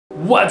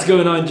What's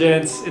going on,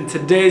 gents? In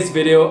today's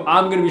video,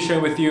 I'm going to be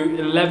sharing with you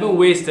 11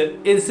 ways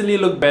to instantly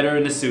look better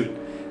in a suit.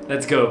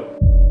 Let's go.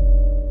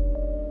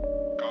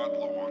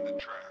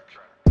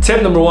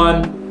 Tip number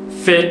 1,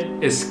 fit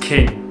is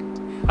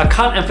king. I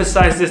can't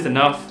emphasize this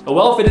enough. A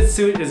well-fitted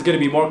suit is going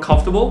to be more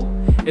comfortable,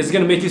 it's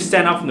going to make you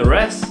stand out from the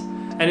rest,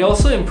 and it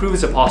also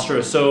improves your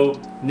posture, so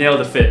nail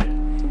the fit.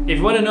 If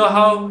you want to know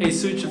how a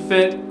suit should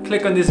fit,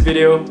 click on this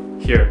video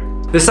here.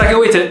 The second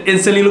way to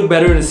instantly look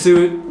better in a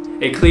suit,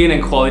 a clean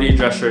and quality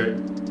dress shirt.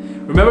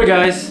 Remember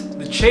guys,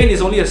 the chain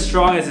is only as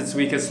strong as its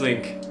weakest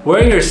link.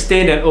 Wearing your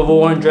stained and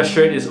overworn dress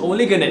shirt is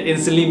only going to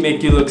instantly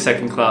make you look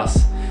second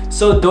class.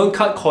 So don't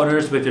cut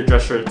corners with your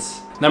dress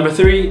shirts. Number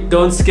 3,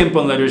 don't skimp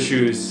on leather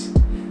shoes.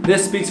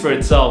 This speaks for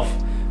itself.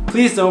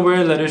 Please don't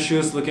wear leather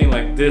shoes looking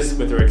like this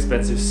with your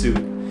expensive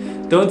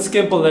suit. Don't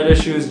skimp on leather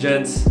shoes,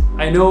 gents.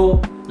 I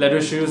know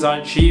leather shoes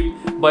aren't cheap,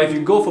 but if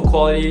you go for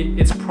quality,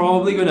 it's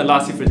probably going to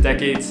last you for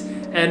decades,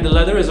 and the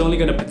leather is only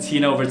going to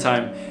patina over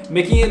time,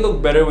 making it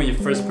look better when you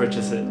first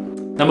purchase it.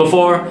 Number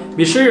 4,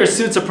 be sure your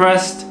suits are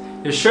pressed,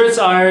 your shirts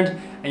ironed,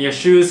 and your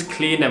shoes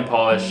cleaned and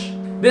polished.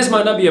 This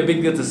might not be a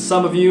big deal to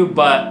some of you,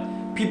 but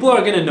people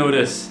are going to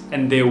notice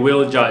and they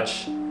will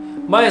judge.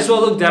 Might as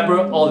well look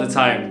dapper all the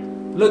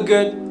time. Look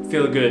good,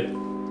 feel good.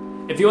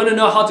 If you want to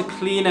know how to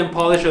clean and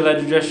polish your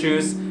leather dress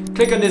shoes,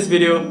 click on this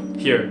video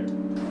here.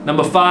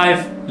 Number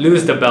 5,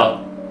 lose the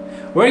belt.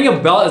 Wearing a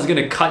belt is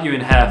going to cut you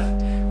in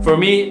half. For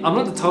me, I'm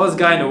not the tallest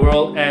guy in the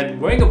world, and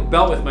wearing a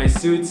belt with my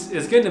suits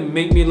is going to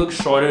make me look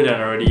shorter than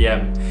I already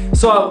am.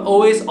 So I'll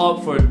always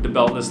opt for the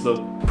beltless look.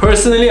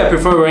 Personally, I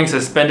prefer wearing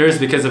suspenders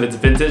because of its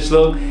vintage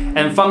look,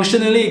 and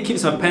functionally it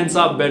keeps my pants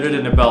up better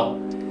than a belt.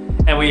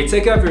 And when you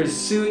take off your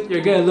suit,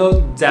 you're going to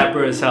look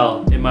dapper as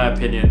hell, in my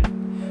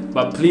opinion.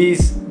 But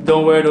please,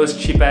 don't wear those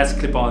cheap ass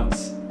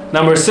clip-ons.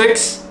 Number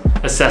 6,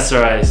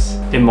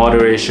 accessorize in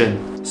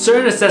moderation.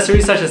 Certain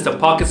accessories such as the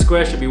pocket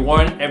square should be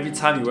worn every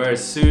time you wear a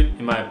suit,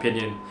 in my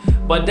opinion.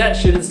 But that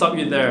shouldn't stop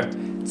you there.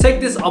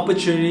 Take this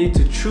opportunity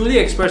to truly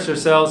express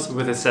yourselves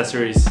with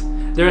accessories.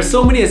 There are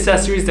so many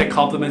accessories that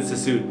complement the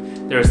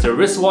suit. There's the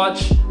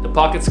wristwatch, the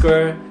pocket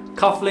square,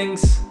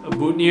 cufflinks, a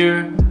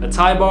boutonniere, a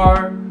tie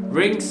bar,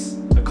 rings,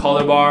 a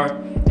collar bar,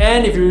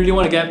 and if you really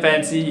want to get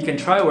fancy, you can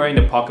try wearing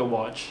the pocket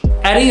watch.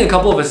 Adding a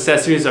couple of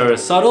accessories are a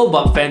subtle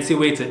but fancy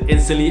way to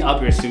instantly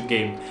up your suit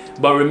game.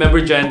 But remember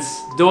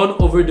gents,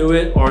 don't overdo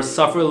it or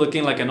suffer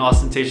looking like an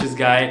ostentatious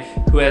guy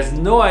who has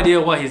no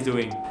idea what he's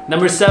doing.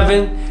 Number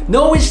 7,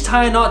 know which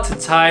tie knot to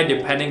tie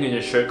depending on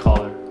your shirt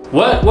collar.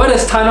 What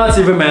does tie knots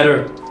even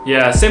matter?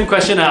 Yeah, same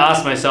question I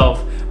asked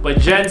myself. But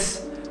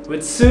gents,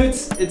 with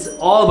suits, it's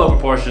all about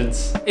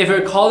proportions. If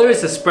your collar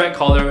is a spread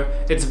collar,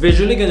 it's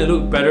visually going to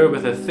look better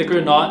with a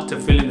thicker knot to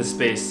fill in the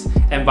space,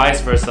 and vice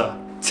versa.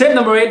 Tip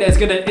number 8 that's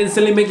going to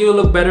instantly make you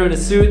look better in a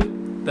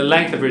suit, the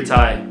length of your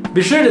tie.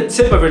 Be sure the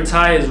tip of your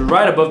tie is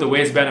right above the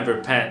waistband of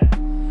your pant.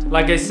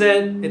 Like I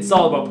said, it's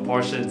all about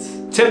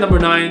proportions. Tip number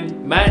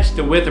 9, match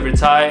the width of your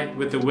tie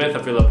with the width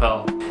of your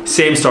lapel.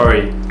 Same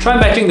story. Try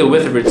matching the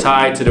width of your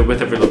tie to the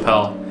width of your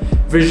lapel.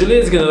 Visually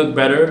it's going to look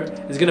better,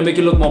 it's going to make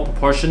you look more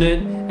proportionate,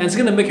 and it's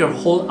going to make your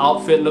whole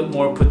outfit look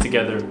more put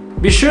together.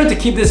 Be sure to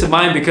keep this in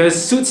mind because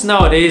suits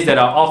nowadays that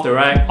are off the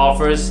rack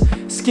offers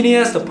skinny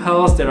ass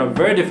lapels that are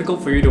very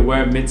difficult for you to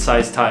wear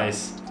mid-sized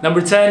ties.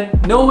 Number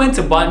 10, know when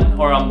to button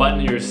or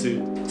unbutton your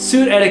suit.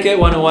 Suit etiquette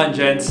 101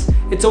 gents.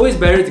 It's always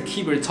better to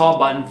keep your top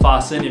button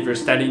fastened if you're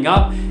standing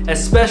up,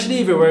 especially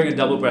if you're wearing a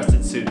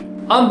double-breasted suit.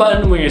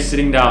 Unbutton when you're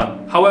sitting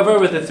down. However,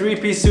 with a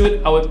 3-piece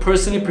suit, I would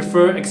personally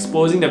prefer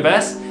exposing the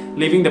vest,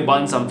 leaving the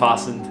buttons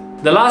unfastened.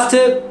 The last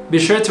tip, be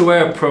sure to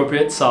wear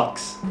appropriate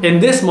socks. In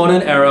this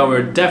modern era,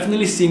 we're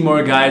definitely seeing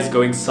more guys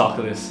going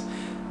sockless.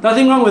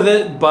 Nothing wrong with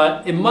it,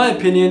 but in my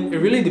opinion, it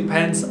really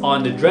depends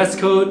on the dress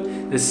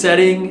code, the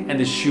setting, and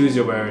the shoes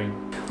you're wearing.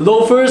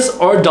 Loafers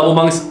or double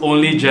monks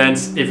only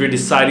gents if you're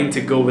deciding to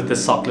go with the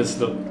sockless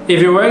look.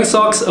 If you're wearing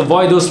socks,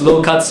 avoid those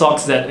low-cut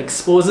socks that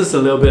exposes a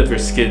little bit of your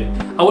skin.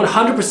 I would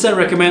 100%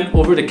 recommend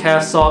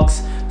over-the-calf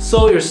socks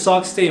so your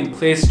socks stay in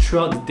place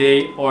throughout the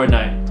day or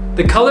night.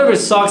 The color of your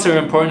socks are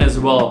important as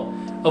well.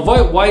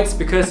 Avoid whites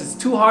because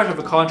it's too harsh of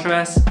a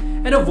contrast,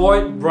 and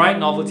avoid bright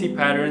novelty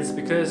patterns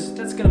because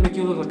that's gonna make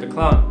you look like a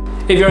clown.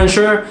 If you're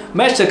unsure,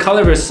 match the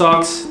color of your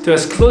socks to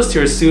as close to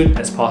your suit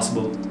as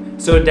possible.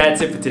 So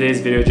that's it for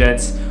today's video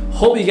gents.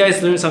 Hope you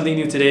guys learned something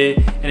new today,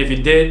 and if you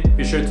did,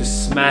 be sure to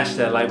smash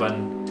that like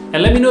button.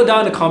 And let me know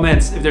down in the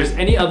comments if there's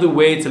any other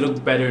way to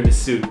look better in a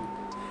suit.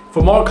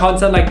 For more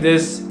content like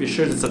this, be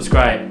sure to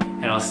subscribe,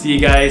 and I'll see you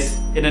guys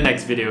in the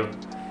next video.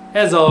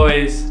 As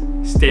always,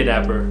 stay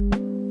dapper.